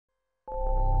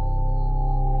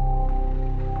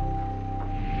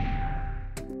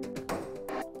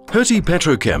Heurtey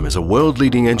Petrochem is a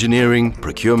world-leading engineering,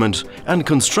 procurement and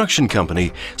construction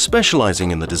company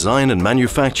specializing in the design and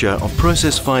manufacture of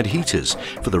process-fired heaters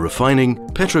for the refining,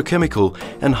 petrochemical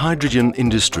and hydrogen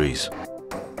industries.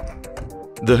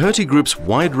 The Heurtey Group's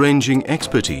wide-ranging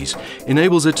expertise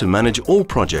enables it to manage all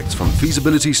projects from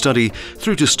feasibility study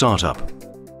through to startup.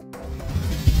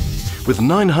 With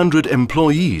 900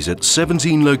 employees at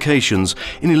 17 locations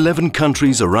in 11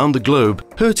 countries around the globe,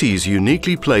 Heurtey is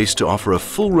uniquely placed to offer a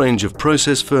full range of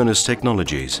process furnace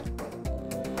technologies.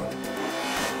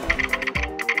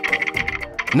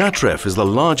 Natref is the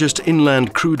largest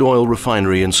inland crude oil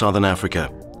refinery in Southern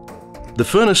Africa. The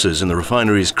furnaces in the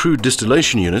refinery's crude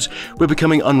distillation unit were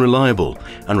becoming unreliable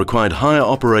and required higher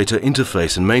operator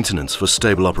interface and maintenance for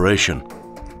stable operation.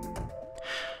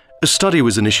 A study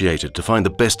was initiated to find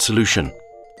the best solution.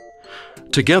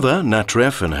 Together,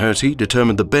 Natref and Heurtey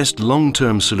determined the best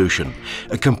long-term solution,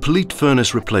 a complete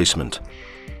furnace replacement.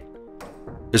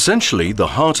 Essentially, the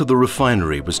heart of the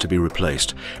refinery was to be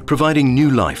replaced, providing new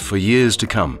life for years to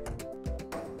come.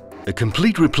 A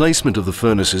complete replacement of the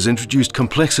furnaces introduced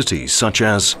complexities such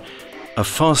as a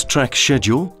fast-track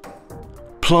schedule,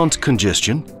 plant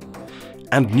congestion,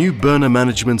 and new burner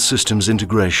management systems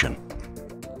integration.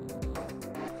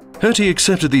 Heurtey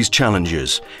accepted these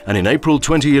challenges, and in April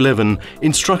 2011,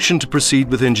 instruction to proceed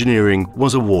with engineering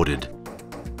was awarded.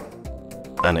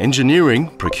 An engineering,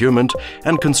 procurement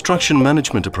and construction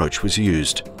management approach was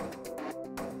used.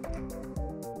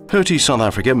 Heurtey South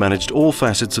Africa managed all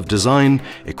facets of design,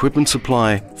 equipment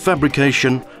supply,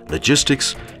 fabrication,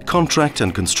 logistics, contract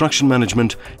and construction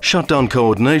management, shutdown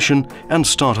coordination and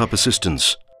startup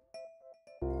assistance.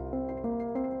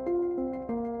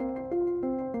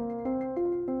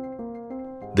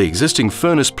 The existing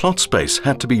furnace plot space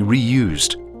had to be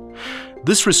reused.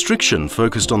 This restriction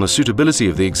focused on the suitability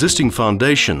of the existing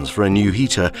foundations for a new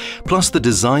heater, plus the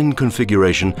design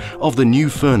configuration of the new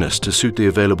furnace to suit the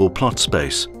available plot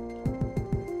space.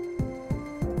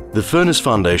 The furnace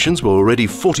foundations were already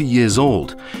 40 years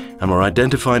old and were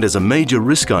identified as a major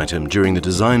risk item during the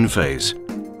design phase.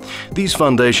 These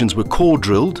foundations were core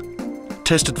drilled,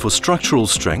 tested for structural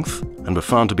strength, and were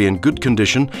found to be in good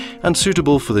condition and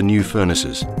suitable for the new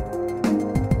furnaces.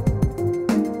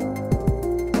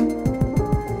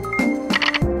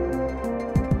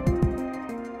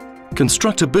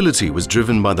 Constructability was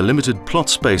driven by the limited plot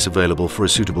space available for a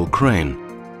suitable crane.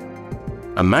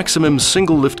 A maximum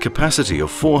single lift capacity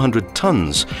of 400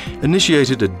 tons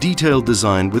initiated a detailed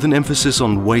design with an emphasis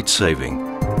on weight saving.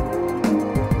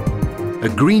 A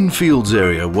greenfields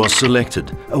area was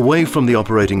selected, away from the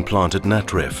operating plant at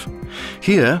Natref.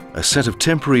 Here, a set of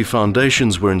temporary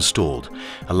foundations were installed,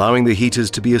 allowing the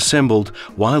heaters to be assembled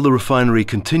while the refinery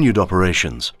continued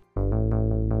operations.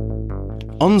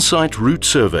 On-site route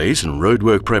surveys and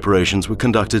roadwork preparations were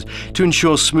conducted to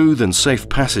ensure smooth and safe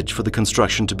passage for the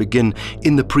construction to begin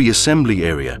in the pre-assembly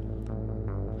area.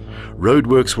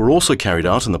 Roadworks were also carried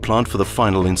out in the plant for the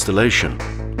final installation.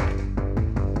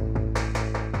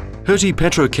 Heurtey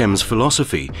Petrochem's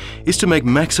philosophy is to make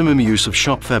maximum use of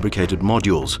shop-fabricated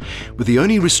modules, with the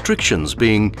only restrictions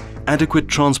being adequate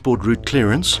transport route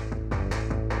clearance,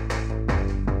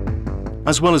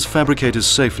 as well as fabricators'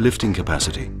 safe lifting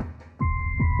capacity.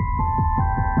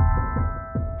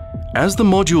 As the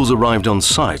modules arrived on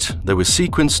site, they were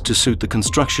sequenced to suit the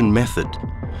construction method.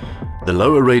 The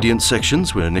lower radiant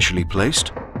sections were initially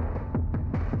placed,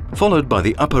 followed by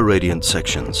the upper radiant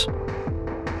sections.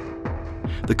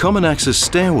 The common access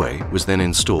stairway was then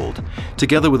installed,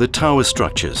 together with the tower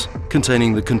structures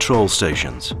containing the control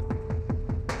stations.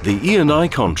 The E&I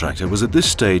contractor was at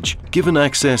this stage given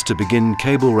access to begin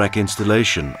cable rack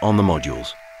installation on the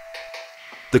modules.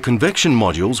 The convection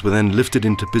modules were then lifted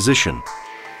into position,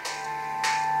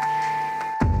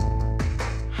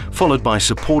 followed by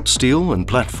support steel and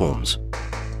platforms.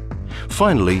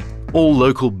 Finally, all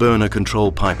local burner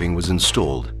control piping was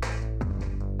installed.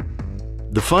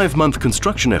 The 5-month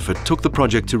construction effort took the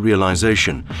project to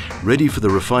realization, ready for the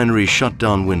refinery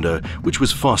shutdown window, which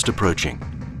was fast approaching.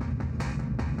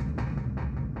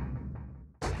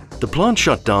 The plant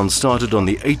shutdown started on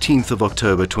the 18th of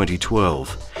October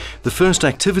 2012. The first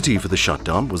activity for the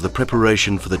shutdown was the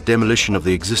preparation for the demolition of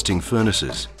the existing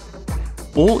furnaces.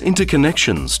 All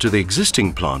interconnections to the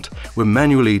existing plant were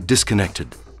manually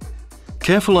disconnected.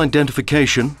 Careful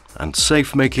identification and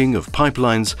safe making of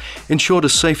pipelines ensured a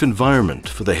safe environment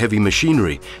for the heavy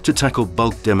machinery to tackle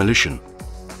bulk demolition.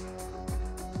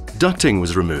 Ducting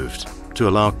was removed to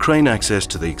allow crane access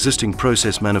to the existing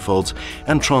process manifolds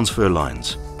and transfer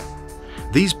lines.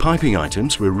 These piping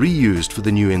items were reused for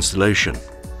the new installation.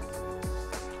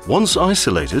 Once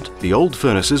isolated, the old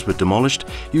furnaces were demolished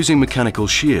using mechanical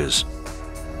shears.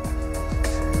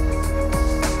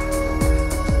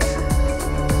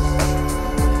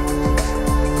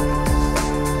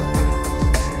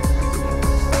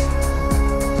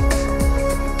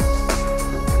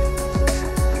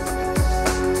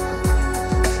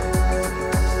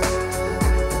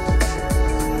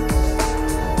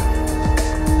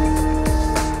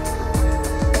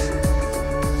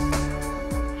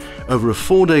 Over a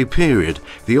 4-day period,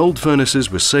 the old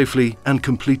furnaces were safely and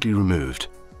completely removed.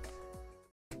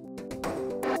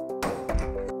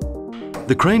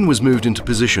 The crane was moved into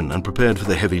position and prepared for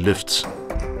the heavy lifts.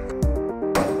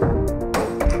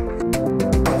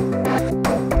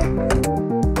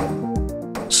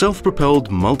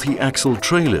 Self-propelled multi-axle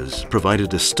trailers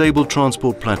provided a stable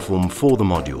transport platform for the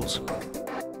modules.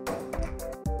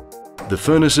 The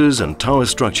furnaces and tower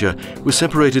structure were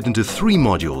separated into 3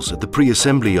 modules at the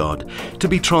pre-assembly yard to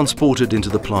be transported into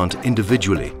the plant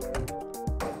individually.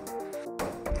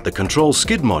 The control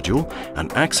skid module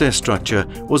and access structure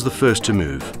was the first to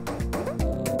move.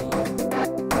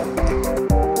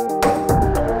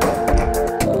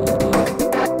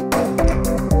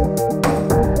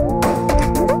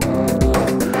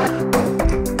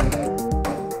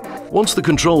 Once the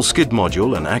control skid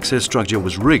module and access structure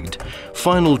was rigged,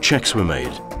 final checks were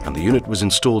made and the unit was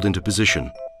installed into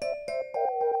position.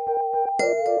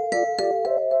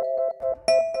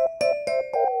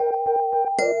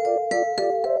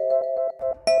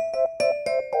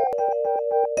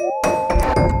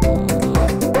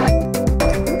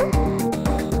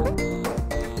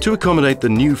 To accommodate the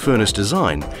new furnace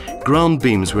design, ground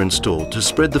beams were installed to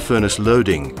spread the furnace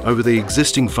loading over the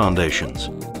existing foundations.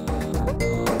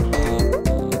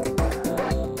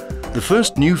 The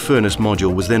first new furnace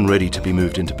module was then ready to be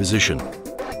moved into position.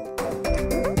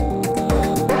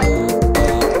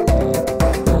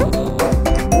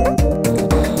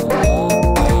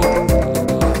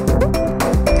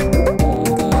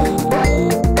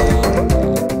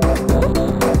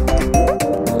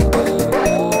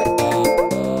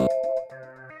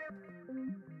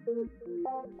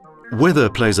 Weather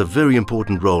plays a very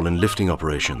important role in lifting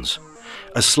operations.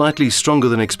 A slightly stronger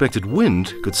than expected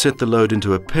wind could set the load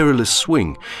into a perilous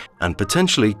swing and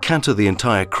potentially canter the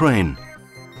entire crane.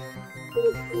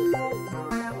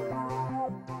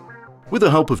 With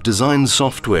the help of design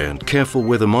software and careful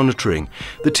weather monitoring,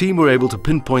 the team were able to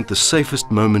pinpoint the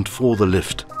safest moment for the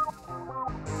lift.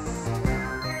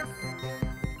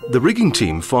 The rigging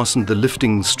team fastened the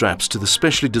lifting straps to the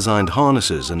specially designed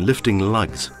harnesses and lifting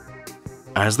lugs.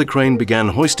 As the crane began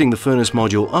hoisting the furnace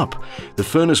module up, the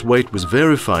furnace weight was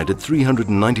verified at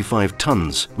 395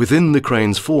 tons, within the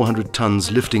crane's 400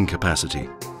 tons lifting capacity.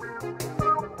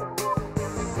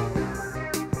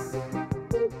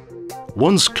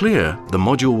 Once clear, the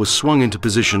module was swung into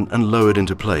position and lowered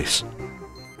into place.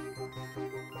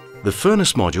 The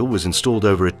furnace module was installed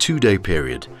over a 2-day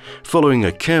period, following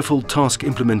a careful task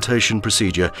implementation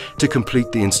procedure to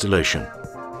complete the installation.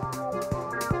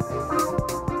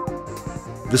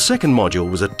 The second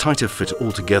module was a tighter fit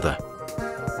altogether.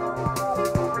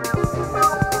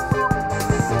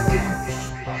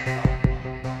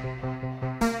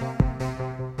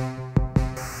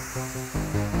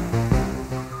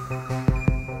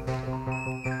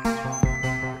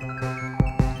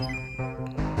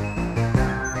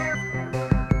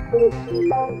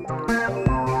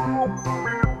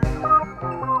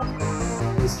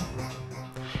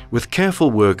 With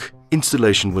careful work,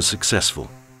 installation was successful.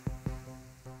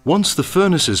 Once the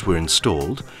furnaces were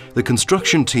installed, the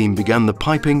construction team began the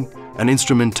piping and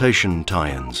instrumentation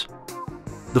tie-ins.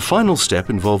 The final step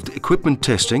involved equipment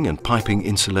testing and piping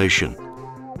installation.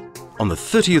 On the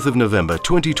 30th of November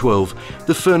 2012,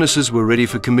 the furnaces were ready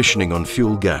for commissioning on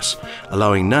fuel gas,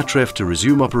 allowing Natref to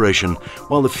resume operation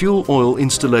while the fuel oil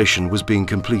installation was being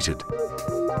completed.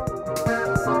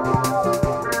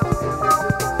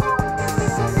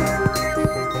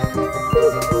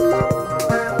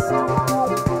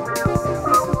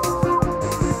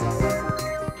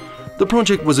 The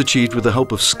project was achieved with the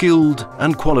help of skilled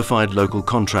and qualified local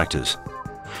contractors.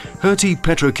 Heurtey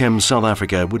Petrochem South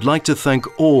Africa would like to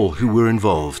thank all who were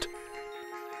involved.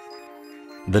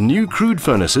 The new crude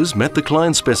furnaces met the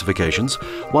client's specifications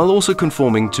while also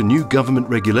conforming to new government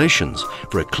regulations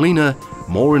for a cleaner,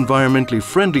 more environmentally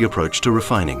friendly approach to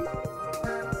refining.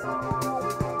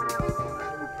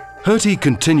 Heurtey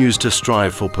continues to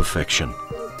strive for perfection.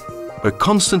 We're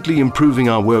constantly improving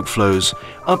our workflows,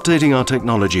 updating our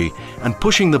technology, and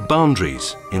pushing the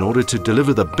boundaries in order to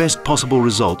deliver the best possible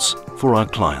results for our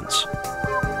clients.